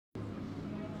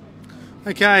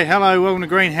Okay, hello, welcome to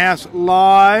Greenhouse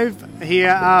Live here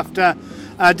after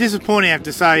disappointing, I have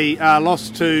to say, loss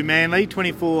to Manly,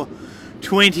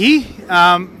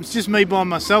 24-20. It's just me by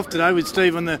myself today with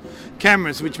Steve on the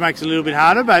cameras, which makes it a little bit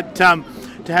harder, but to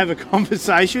have a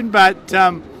conversation. But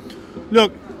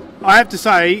look, I have to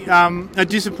say, a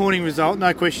disappointing result,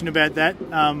 no question about that.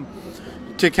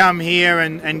 To come here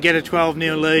and get a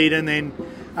 12-0 lead and then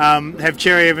have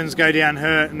Cherry-Evans go down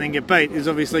hurt and then get beat is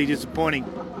obviously disappointing.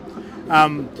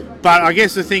 But I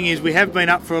guess the thing is we have been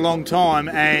up for a long time,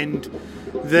 and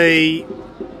the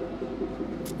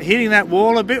hitting that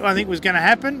wall a bit I think was going to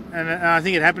happen, and I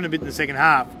think it happened a bit in the second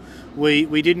half.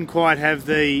 We didn't quite have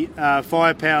the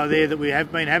firepower there that we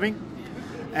have been having,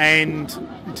 and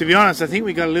to be honest I think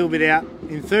we got a little bit out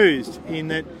enthused in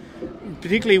that,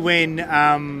 particularly when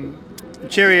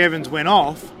Cherry-Evans went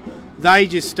off, they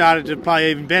just started to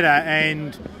play even better,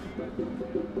 and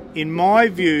in my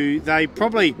view they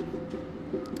probably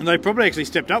actually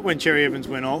stepped up when Cherry-Evans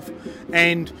went off,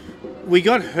 and we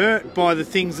got hurt by the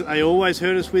things that they always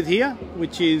hurt us with here,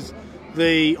 which is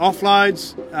the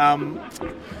offloads.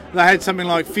 They had something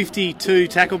like 52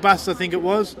 tackle busts, I think it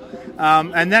was,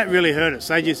 and that really hurt us.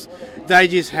 They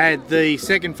just had the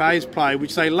second phase play,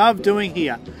 which they love doing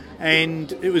here,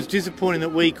 and it was disappointing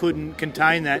that we couldn't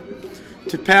contain that.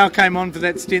 Tapau came on for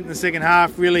that stint in the second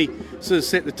half, really sort of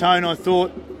set the tone, I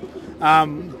thought.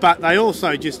 But they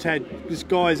also just had just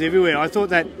guys everywhere. I thought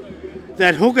that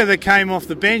hooker that came off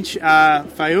the bench,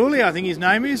 Fauli, I think his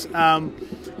name is,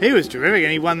 he was terrific,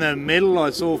 and he won the medal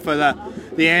I saw for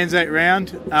the Anzac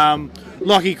round.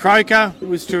 Lockie Croker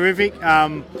was terrific.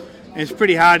 And it's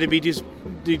pretty hard to be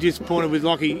disappointed with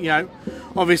Lockie. You know,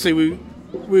 obviously we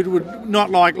would not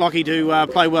like Lockie to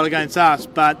play well against us,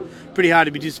 but pretty hard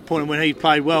to be disappointed when he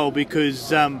played well,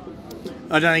 because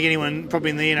I don't think anyone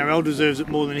probably in the NRL deserves it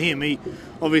more than him. He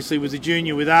obviously was a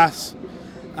junior with us,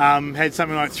 had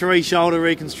something like 3 shoulder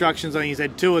reconstructions. I think he's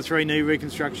had 2 or 3 knee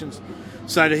reconstructions.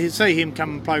 So to see him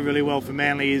come and play really well for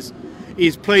Manly is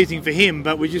pleasing for him,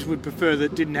 but we just would prefer that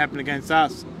it didn't happen against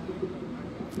us.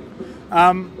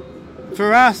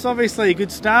 For us, obviously a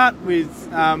good start with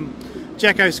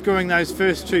Jacko scoring those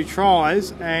first 2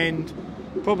 tries, and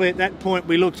probably at that point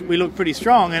we looked pretty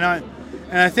strong. And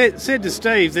I said to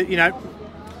Steve that, you know,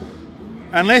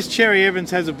 unless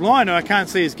Cherry-Evans has a blinder, I can't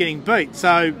see us getting beat.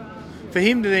 So for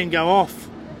him to then go off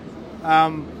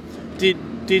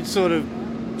did sort of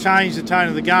change the tone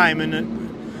of the game,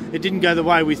 and it didn't go the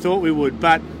way we thought we would.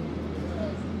 But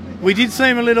we did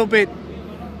seem a little bit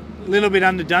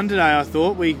underdone today, I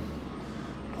thought.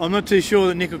 I'm not too sure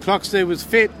that Nickel Clockster was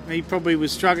fit. He probably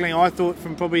was struggling, I thought,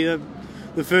 from probably the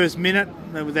first minute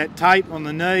with that tape on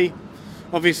the knee.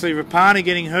 Obviously Rapana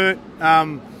getting hurt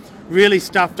really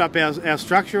stuffed up our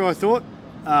structure, I thought.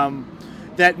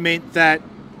 That meant that,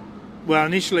 well,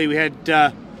 initially we had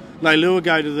Leilua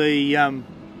go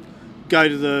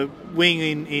to the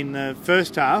wing in the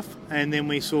first half, and then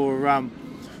we saw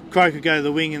Croker go to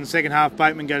the wing in the second half,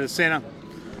 Bateman go to centre,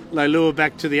 Leilua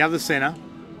back to the other centre.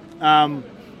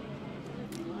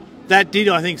 That did,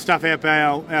 I think, stuff up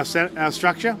our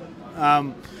structure.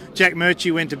 Jack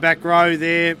Murchie went to back row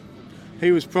there.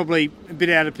 He was probably a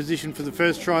bit out of position for the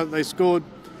first try that they scored,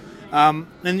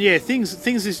 and yeah, things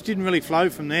just didn't really flow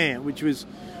from there, which was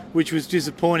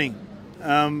disappointing.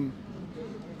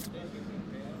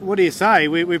 What do you say?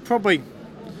 We're probably, you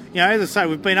know, as I say,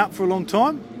 we've been up for a long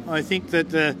time. I think that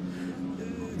the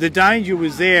danger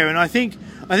was there, and I think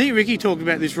Ricky talked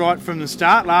about this right from the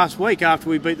start last week after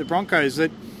we beat the Broncos,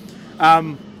 that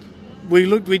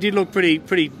we did look pretty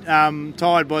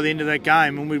tired by the end of that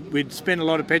game, and we'd spent a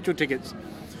lot of petrol tickets.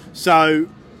 So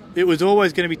it was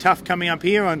always going to be tough coming up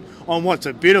here on what's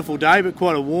a beautiful day, but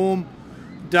quite a warm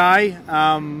day,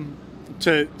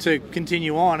 to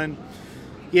continue on. And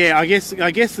yeah, I guess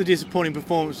the disappointing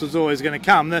performance was always going to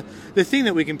come. The thing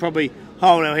that we can probably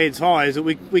hold our heads high is that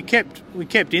we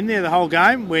kept in there the whole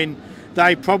game when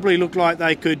they probably looked like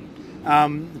they could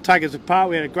take us apart.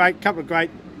 We had a couple of great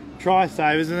try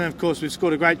savers, and then of course we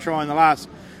scored a great try in the last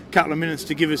couple of minutes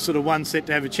to give us sort of one set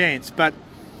to have a chance. But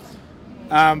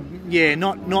yeah,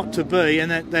 not to be, and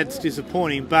that's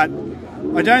disappointing. But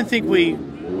I don't think we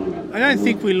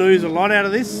lose a lot out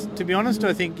of this, to be honest.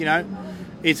 I think, you know,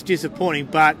 it's disappointing,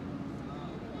 but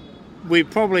it's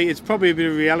probably a bit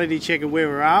of a reality check of where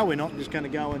we are. We're not just going to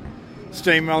go and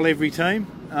steamroll every team,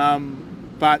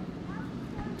 but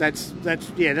that's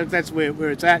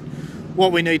where it's at.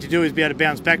 What we need to do is be able to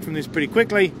bounce back from this pretty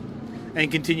quickly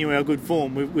and continue our good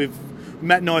form.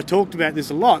 Matt and I talked about this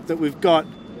a lot, that we've got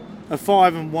a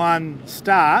 5-1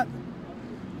 start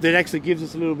that actually gives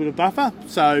us a little bit of buffer.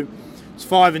 So It's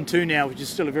 5-2 now, which is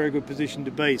still a very good position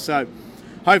to be. So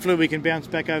hopefully we can bounce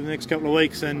back over the next couple of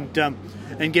weeks and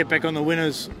get back on the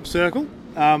winners' circle.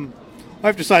 I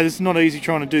have to say, this is not easy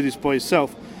trying to do this by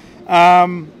yourself.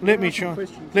 Let me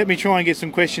try and get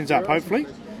some questions up. Hopefully,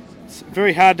 it's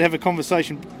very hard to have a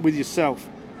conversation with yourself.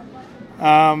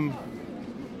 We'll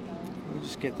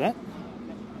just get that.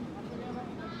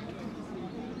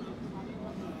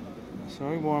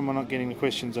 Sorry, why am I not getting the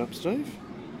questions up, Steve?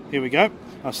 Here we go.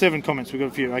 7 comments. We've got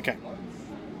a few. Okay.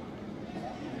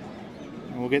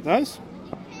 We'll get those.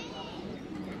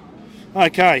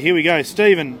 Okay, here we go.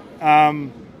 Stephen, I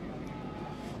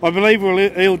believe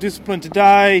we're ill-disciplined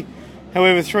today.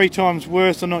 However, 3 times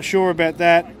worse. I'm not sure about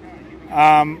that.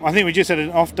 I think we just had an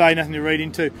off day, nothing to read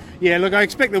into. Yeah, look, I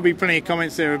expect there'll be plenty of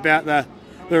comments there about the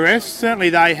refs.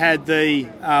 Certainly they had the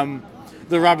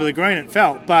rub of the green, it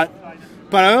felt. But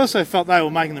I also felt they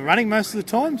were making the running most of the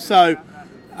time. So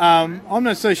I'm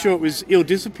not so sure it was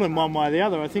ill-discipline one way or the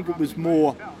other. I think it was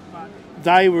more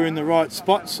they were in the right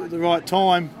spots at the right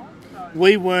time.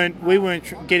 We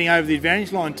weren't getting over the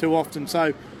advantage line too often,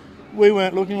 so we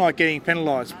weren't looking like getting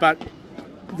penalised. But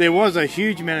there was a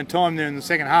huge amount of time there in the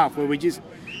second half where we just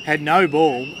had no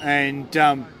ball, and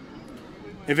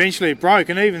eventually it broke.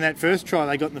 And even that first try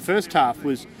they got in the first half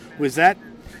was that.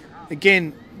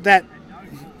 Again, that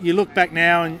you look back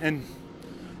now and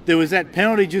there was that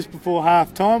penalty just before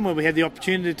half time where we had the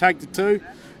opportunity to take the 2.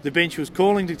 The bench was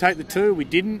calling to take the 2. We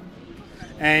didn't.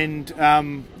 And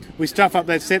we stuff up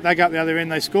that set, they go up the other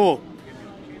end, they score.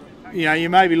 You know, you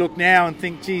maybe look now and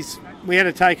think, geez, we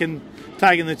had taken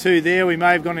the 2 there, we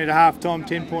may have gone into half-time,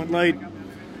 10-point lead.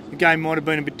 The game might have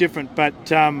been a bit different, but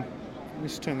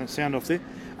let's turn that sound off there.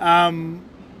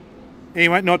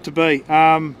 Anyway, not to be.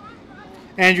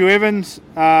 Andrew Evans,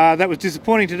 that was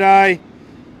disappointing today.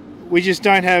 We just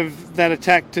don't have that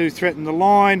attack to threaten the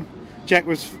line. Jack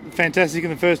was fantastic in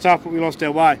the first half, but we lost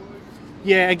our way.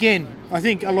 Yeah, again, I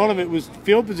think a lot of it was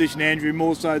field position, Andrew,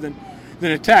 more so than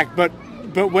attack. But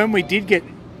when we did get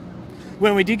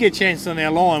chances on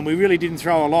our line, we really didn't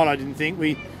throw a lot. I didn't think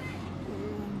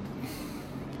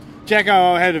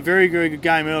Jacko had a very, very good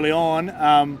game early on.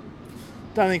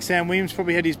 Don't think Sam Williams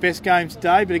probably had his best game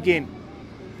today, but again,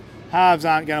 halves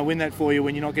aren't going to win that for you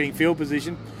when you're not getting field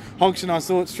position. Hodgson, I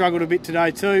thought, struggled a bit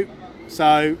today too.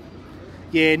 So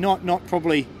yeah, not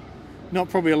probably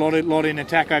a lot in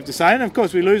attack, I have to say. And of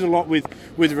course we lose a lot with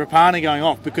Rapana going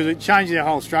off, because it changes our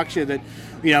whole structure. That,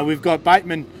 you know, we've got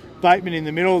Bateman in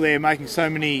the middle there making so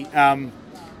many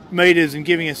metres and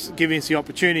giving us the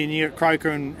opportunity, and you got Croker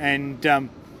and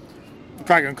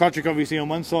Kotrick obviously on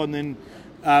one side, and then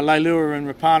Leilua and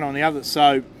Rapana on the other.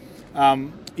 So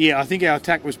yeah, I think our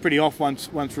attack was pretty off once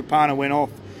Rapana went off,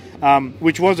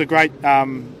 which was a great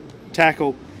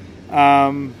tackle.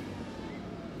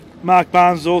 Mark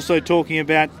Barnes is also talking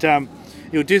about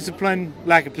your discipline,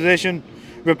 lack of possession,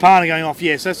 Rapana going off.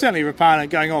 Yeah, so certainly Rapana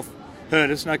going off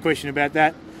hurt us, no question about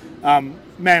that.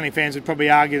 Manly fans would probably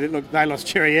argue that, look, they lost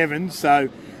Cherry-Evans, so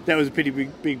that was a pretty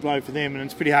big blow for them, and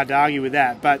it's pretty hard to argue with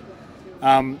that. But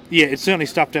yeah, it certainly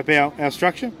stuffed up our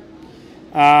structure.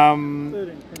 13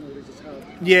 penalties is hard.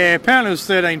 Yeah, apparently it was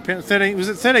 13. Was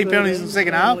it 13 penalties in the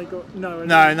second half? No,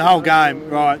 in the whole game.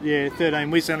 Right, yeah,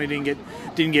 13. We certainly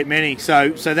didn't get many, so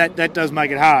that does make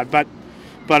it hard. But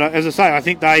as I say, I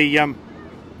think they were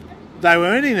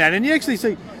earning that. And you actually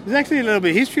see there's actually a little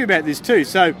bit of history about this too.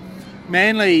 So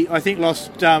Manly, I think,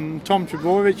 lost Tom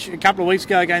Trebojevic a couple of weeks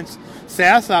ago against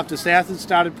South after South had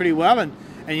started pretty well, and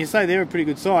you say they're a pretty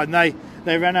good side, and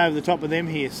they ran over the top of them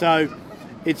here. So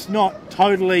it's not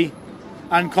totally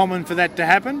uncommon for that to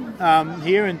happen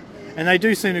here, and they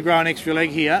do seem to grow an extra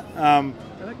leg here. That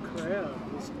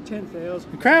crowd was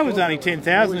 10,000. The crowd was only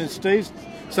 10,000, as Steve's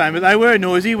saying, but they were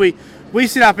noisy. We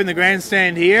sit up in the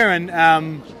grandstand here, and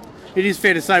it is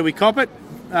fair to say we cop it.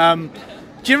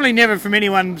 Generally never from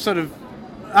anyone sort of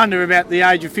under about the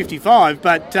age of 55,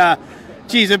 but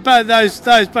geez,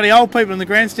 those bloody old people in the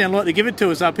grandstand like to give it to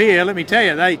us up here. Let me tell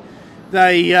you,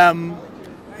 they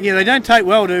don't take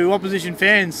well to opposition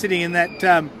fans sitting in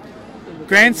that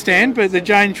grandstand, but the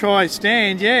Jane Try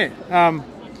stand, yeah,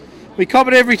 we cop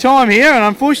it every time here, and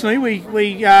unfortunately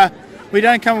we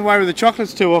don't come away with the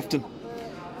chocolates too often.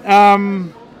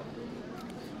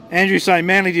 Andrew saying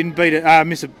Manly didn't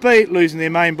miss a beat, losing their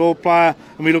main ball player,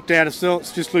 and we looked out of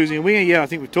sorts, just losing a winger. Yeah, I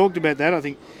think we've talked about that. I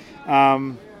think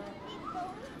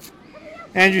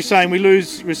Andrew saying we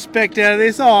lose respect out of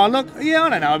this. Oh, look, yeah, I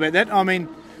don't know about that. I mean,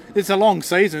 it's a long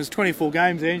season. It's 24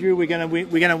 games, Andrew. We're going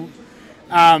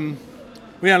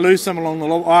to lose some along the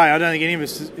way. I don't think any of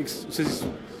us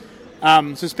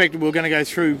suspected we were going to go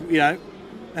through,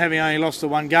 having only lost the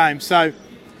one game. So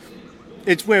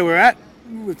it's where we're at.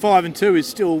 5-2 is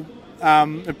still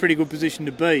a pretty good position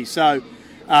to be. So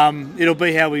it'll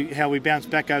be how we bounce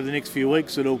back over the next few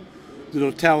weeks. It'll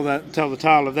tell the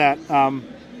tale of that.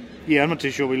 Yeah, I'm not too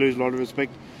sure we lose a lot of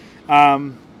respect. He's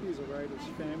a Raiders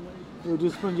family. We'll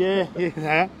just, yeah.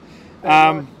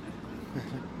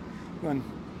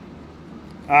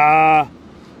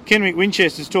 Kenrick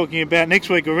Winchester's talking about next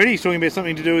week already. He's talking about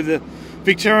something to do with the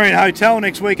Victorian Hotel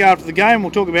next week after the game.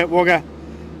 We'll talk about Wagga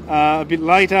a bit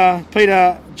later.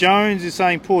 Peter Jones is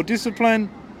saying poor discipline.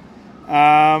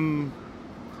 Julian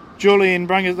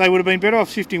Brungers, they would have been better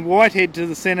off shifting Whitehead to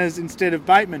the centres instead of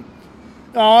Bateman.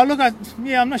 Oh, look,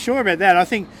 I'm not sure about that. I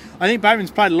think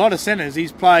Bateman's played a lot of centres.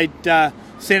 He's played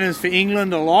centres for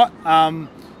England a lot.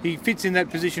 He fits in that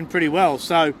position pretty well.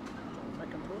 So,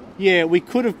 yeah, we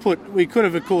could have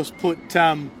of course put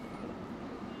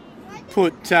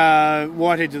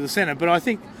Whitehead to the centre. But I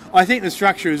think the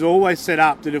structure is always set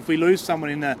up that if we lose someone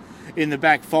in the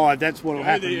back five, that's what will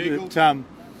happen. That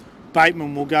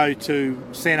Bateman will go to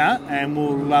centre and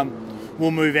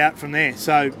we'll move out from there.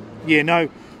 So, yeah, no.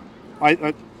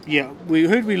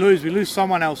 Who'd we lose? We lose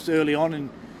someone else early on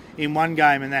in one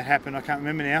game, and that happened. I can't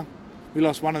remember now. We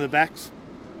lost one of the backs.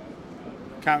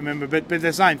 Can't remember, but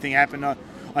the same thing happened.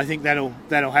 I think that'll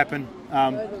happen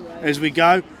as we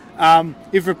go.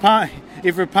 If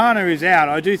Rapana is out,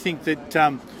 I do think that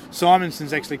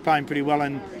Simonson's actually playing pretty well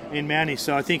in Mountie,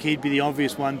 so I think he'd be the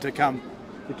obvious one to come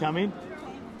in.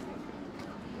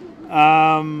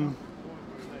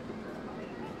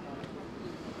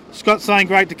 Scott's saying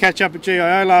great to catch up at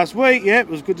GIO last week. Yeah, it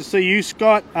was good to see you,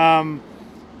 Scott.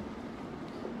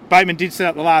 Bateman did set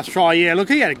up the last try. Yeah, look,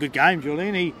 he had a good game,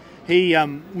 Julian. He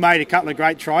made a couple of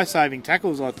great try-saving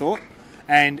tackles, I thought,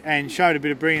 and showed a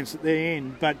bit of brilliance at the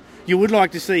end. But you would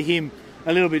like to see him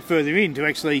a little bit further in to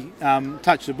actually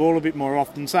touch the ball a bit more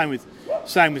often. Same with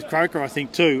Croker, I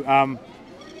think, too.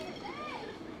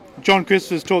 John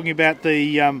Christopher's talking about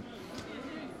the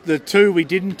two we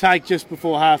didn't take just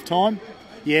before half-time.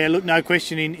 Yeah, look, no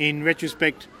question. In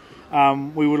retrospect,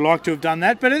 we would like to have done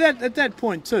that. But at that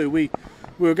point too, we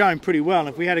were going pretty well.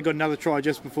 If we had got another try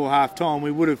just before half time, we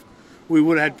would have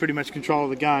had pretty much control of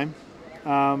the game.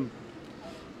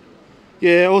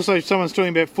 Yeah. Also, someone's talking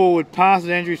about forward passes.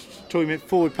 Andrew's talking about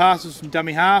forward passes from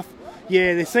dummy half.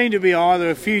 Yeah, there seemed to be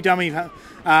either a few dummy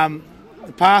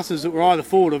passes that were either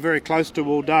forward or very close to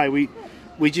all day.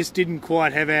 We just didn't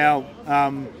quite have our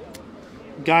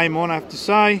game on, I have to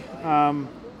say.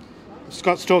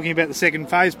 Scott's talking about the second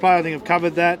phase play. I think I've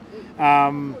covered that.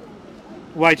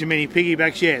 Way too many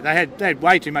piggybacks. Yeah, they had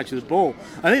way too much of the ball.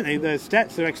 I think the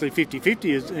stats are actually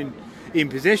 50-50 in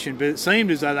possession, but it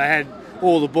seemed as though they had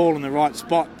all the ball in the right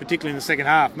spot, particularly in the second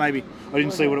half. Maybe I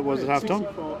didn't see what it was at half time.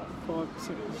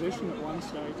 65% possession at one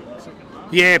stage in the second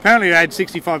half. Yeah, apparently they had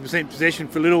 65% possession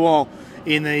for a little while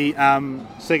in the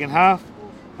second half.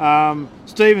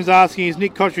 Stephen's asking, is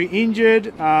Nick Cotchery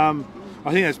injured? I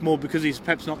think that's more because he's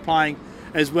perhaps not playing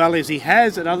as well as he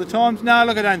has at other times. No,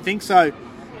 look, I don't think so.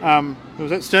 Was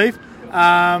that Steve?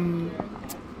 No,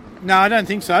 I don't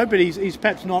think so, but he's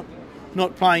perhaps not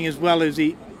playing as well as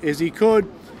he could.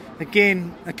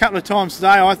 Again, a couple of times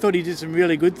today I thought he did some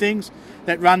really good things.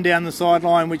 That run down the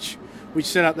sideline which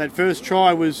set up that first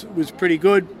try was pretty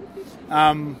good.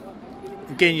 Again,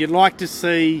 you'd like to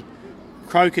see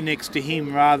Croker next to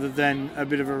him rather than a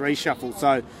bit of a reshuffle.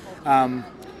 So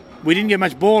we didn't get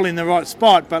much ball in the right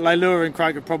spot, but Leilua and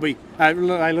Croker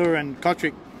Leilua and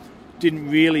Kotrick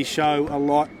didn't really show a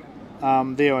lot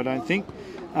there, I don't think.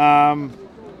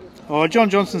 John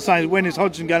Johnson saying, when is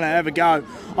Hodgson going to have a go?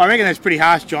 I reckon that's pretty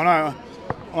harsh, John.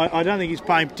 I don't think he's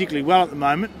playing particularly well at the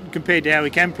moment compared to how he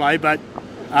can play, but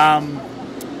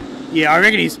yeah, I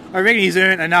reckon he's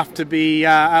earned enough to be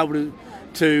able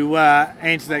to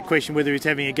answer that question whether he's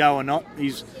having a go or not.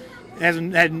 He's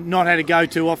not had a go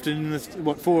too often in the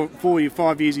 4 or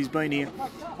 5 years he's been here.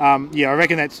 Yeah, I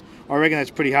reckon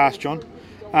that's pretty harsh, John.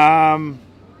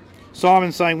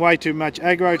 Simon's saying way too much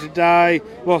aggro today,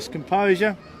 lost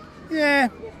composure. Yeah,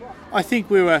 I think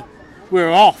we were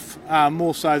off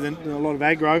more so than a lot of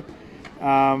aggro.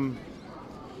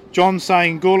 John's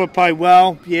saying Gawler played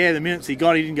well. Yeah, the minutes he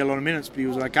didn't get a lot of minutes, but he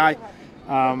was okay.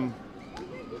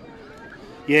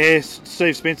 Yes,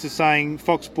 Steve Spencer's saying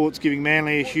Fox Sports giving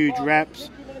Manly a huge raps.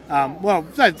 Well,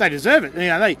 they deserve it. You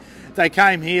know, they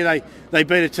came here, they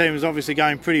beat a team that was obviously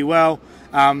going pretty well.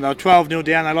 They were 12-0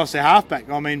 down. They lost their halfback.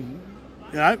 I mean,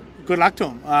 you know, good luck to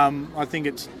them. I think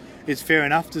it's fair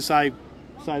enough to say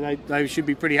they should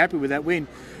be pretty happy with that win.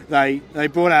 They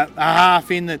brought a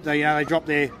half in that they dropped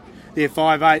their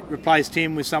 5'8", replaced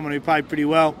him with someone who played pretty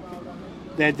well.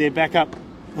 They had their backup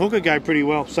hooker go pretty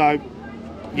well. So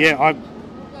yeah,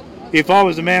 if I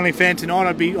was a Manly fan tonight,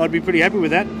 I'd be pretty happy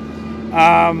with that.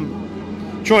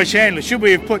 Troy Chandler, should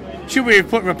we have put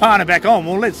Rapana back on?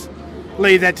 Well, let's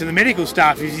leave that to the medical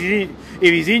staff. If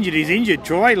he's injured, he's injured.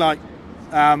 Troy,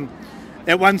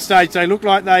 at one stage they looked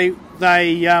like they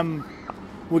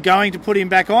were going to put him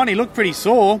back on. He looked pretty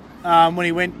sore when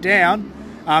he went down.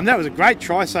 That was a great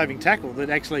try-saving tackle that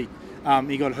actually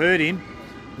he got hurt in.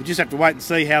 We just have to wait and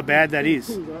see how bad that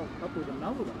is.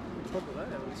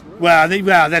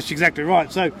 Well, that's exactly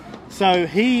right. So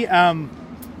he,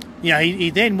 he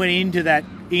then went into that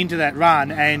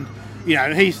run, and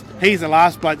he's the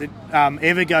last bloke that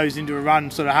ever goes into a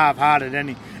run sort of half-hearted,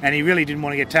 and he really didn't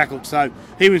want to get tackled. So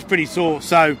he was pretty sore.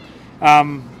 So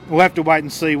we'll have to wait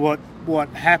and see what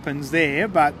happens there.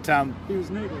 But he was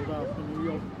needled up,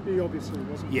 and he obviously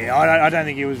wasn't. Yeah, I don't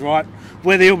think he was right.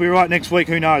 Whether he'll be right next week,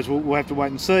 who knows? We'll have to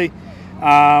wait and see.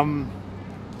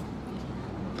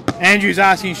 Andrew's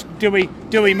asking, do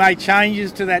we make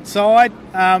changes to that side?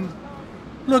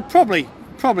 Look, probably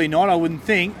not. I wouldn't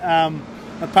think,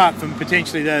 apart from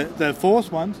potentially the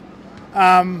forced ones.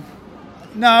 No,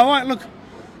 look.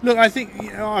 I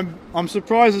think I'm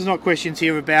surprised there's not questions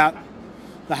here about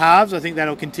the halves. I think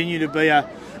that'll continue to be a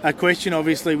question,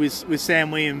 obviously, with Sam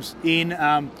Williams in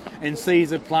and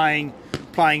Caesar playing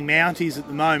Mounties at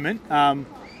the moment.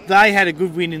 They had a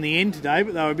good win in the end today,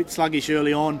 but they were a bit sluggish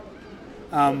early on.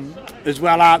 As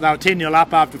well, they were 10-0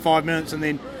 up after 5 minutes, and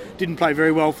then didn't play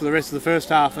very well for the rest of the first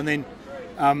half, and then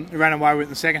ran away with it in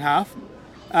the second half.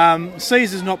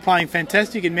 Caesar's not playing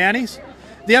fantastic in Mounties.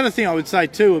 The other thing I would say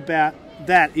too about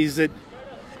that is that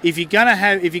if you're going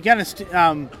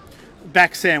to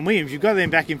back Sam Williams, you've got to then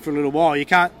back him for a little while. You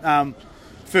can't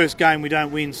first game we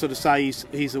don't win sort of say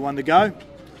he's the one to go.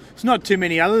 It's not too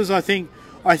many others. I think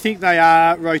they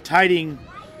are rotating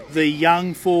the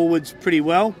young forwards pretty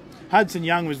well. Hudson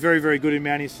Young was very, very good in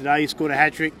Mounties today. He scored a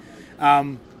hat-trick.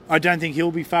 I don't think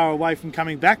he'll be far away from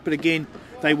coming back, but again,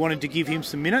 they wanted to give him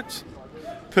some minutes.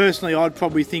 Personally, I'd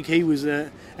probably think he was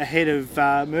ahead of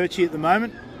Murchie at the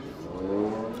moment.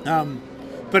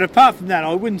 But apart from that,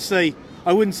 I wouldn't see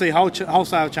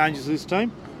wholesale changes to this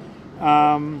team.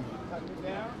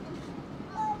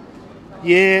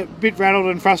 Yeah, a bit rattled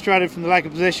and frustrated from the lack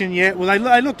of possession. Yeah, well,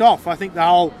 they looked off. I think the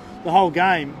whole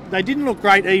game. They didn't look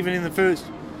great even in the first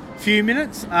few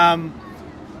minutes.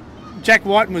 Jack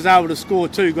Whiten was able to score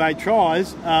 2 great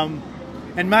tries,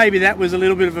 and maybe that was a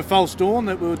little bit of a false dawn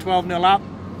that we were 12-0 up.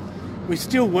 We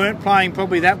still weren't playing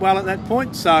probably that well at that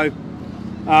point, so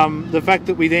the fact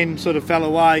that we then sort of fell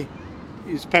away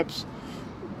is perhaps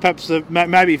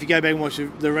maybe if you go back and watch the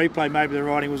replay, maybe the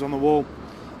writing was on the wall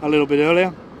a little bit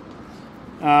earlier.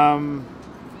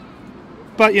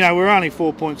 But we're only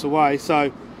 4 points away,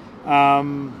 so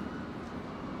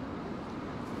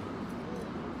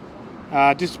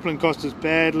discipline cost us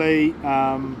badly.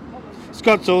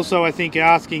 Scott's also, I think,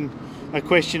 asking a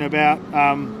question about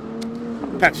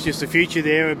perhaps just the future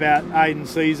there about Aiden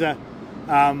Caesar.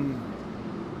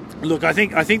 Look, I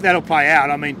think that'll play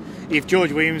out. I mean, if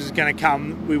George Williams is going to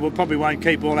come, we probably won't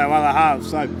keep all our other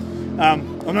halves. So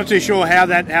I'm not too sure how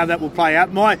that will play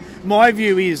out. My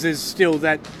view is there's still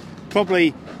that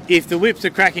probably if the whips are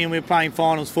cracking and we're playing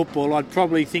finals football, I'd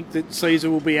probably think that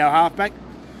Caesar will be our halfback.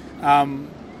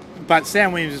 But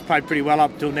Sam Williams has played pretty well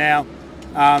up till now.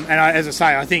 As I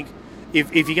say, I think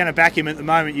if you're going to back him at the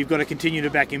moment, you've got to continue to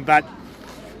back him. But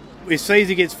if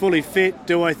Caesar gets fully fit,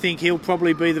 do I think he'll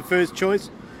probably be the first choice?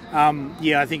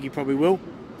 Yeah, I think he probably will.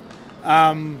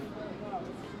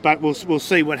 But we'll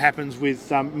see what happens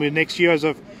with next year, as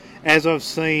I've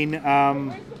seen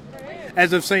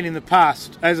in the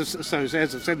past. As I've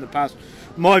said in the past,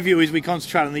 my view is we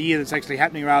concentrate on the year that's actually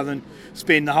happening rather than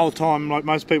spend the whole time like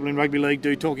most people in rugby league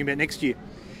do talking about next year.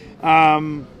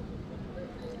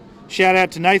 Shout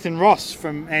out to Nathan Ross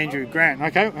from Andrew Grant.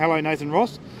 Okay, hello Nathan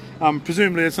Ross.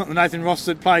 Presumably it's not the Nathan Ross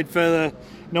that played for the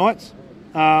Knights.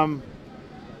 And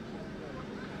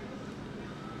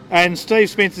Steve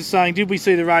Spencer's saying, did we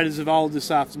see the Raiders of old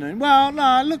this afternoon? Well,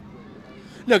 no,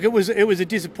 look, it was a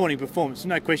disappointing performance,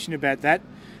 no question about that.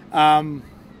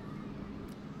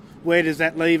 Where does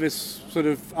that leave us sort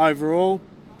of overall?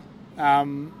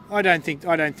 I don't think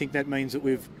that means that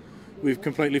we've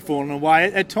completely fallen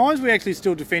away. At times we actually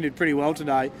still defended pretty well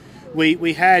today.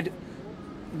 They had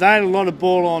a lot of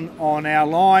ball on our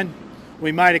line.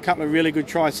 We made a couple of really good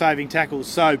try-saving tackles.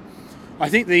 So I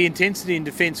think the intensity in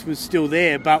defence was still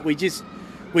there, but we just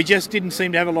didn't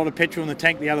seem to have a lot of petrol in the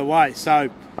tank the other way.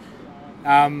 So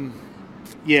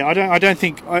yeah, I don't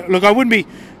think. Look, I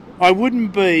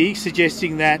wouldn't be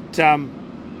suggesting that the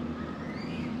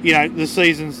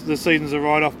season's a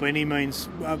write-off by any means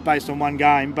based on one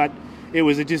game. But it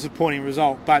was a disappointing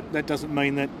result, but that doesn't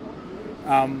mean that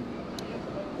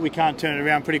we can't turn it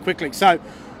around pretty quickly. So,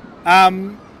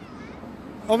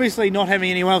 obviously not having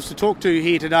anyone else to talk to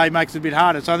here today makes it a bit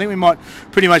harder, so I think we might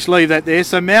pretty much leave that there.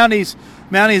 So Mounties,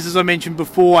 as I mentioned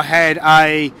before, had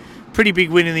a pretty big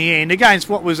win in the end against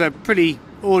what was a pretty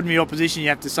ordinary opposition, you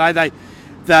have to say.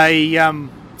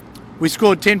 We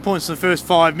scored 10 points in the first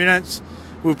 5 minutes.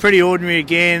 We were pretty ordinary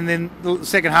again. Then the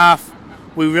second half,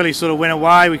 we really sort of went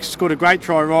away. We scored a great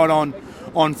try right on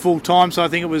full time. So I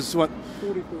think it was,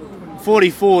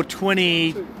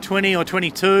 44-20 or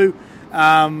 22.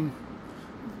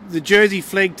 The Jersey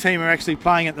Flegg team are actually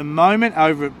playing at the moment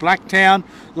over at Blacktown.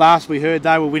 Last we heard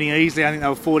they were winning easily. I think they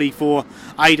were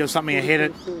 44-8 or something ahead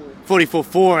at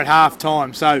 44-4 at half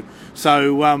time. So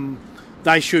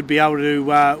they should be able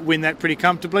to win that pretty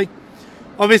comfortably.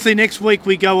 Obviously next week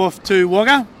we go off to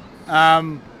Wagga.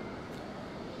 I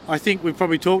think we've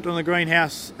probably talked on the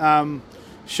Greenhouse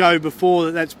show before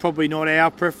that that's probably not our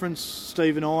preference,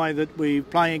 Steve and I, that we're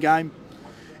playing a game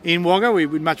in Wagga. We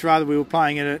would much rather we were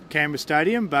playing it at Canberra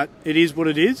Stadium, but it is what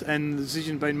it is, and the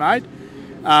decision's been made.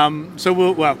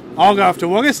 So I'll go off to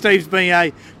Wagga. Steve's being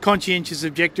a conscientious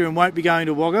objector and won't be going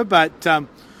to Wagga, but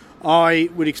I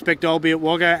would expect I'll be at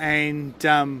Wagga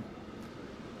and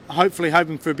hopefully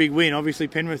hoping for a big win. Obviously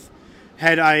Penrith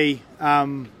had a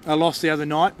loss the other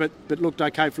night, but looked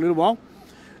okay for a little while,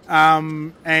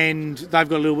 and they've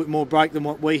got a little bit more break than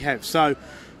what we have. So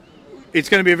it's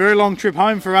going to be a very long trip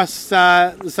home for us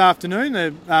this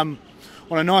afternoon. On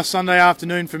a nice Sunday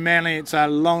afternoon from Manly, it's a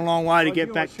long, long way to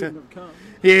get back to.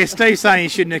 Yeah, Steve's saying he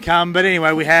shouldn't have come, but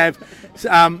anyway, we have.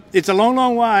 It's a long,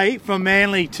 long way from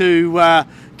Manly to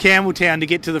Campbelltown to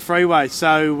get to the freeway.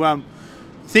 So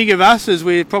think of us as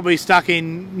we're probably stuck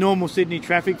in normal Sydney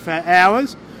traffic for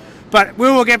hours. But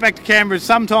we will get back to Canberra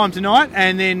sometime tonight,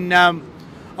 and then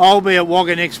I'll be at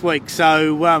Wagga next week.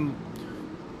 So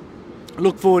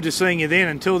look forward to seeing you then.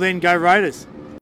 Until then, go Raiders.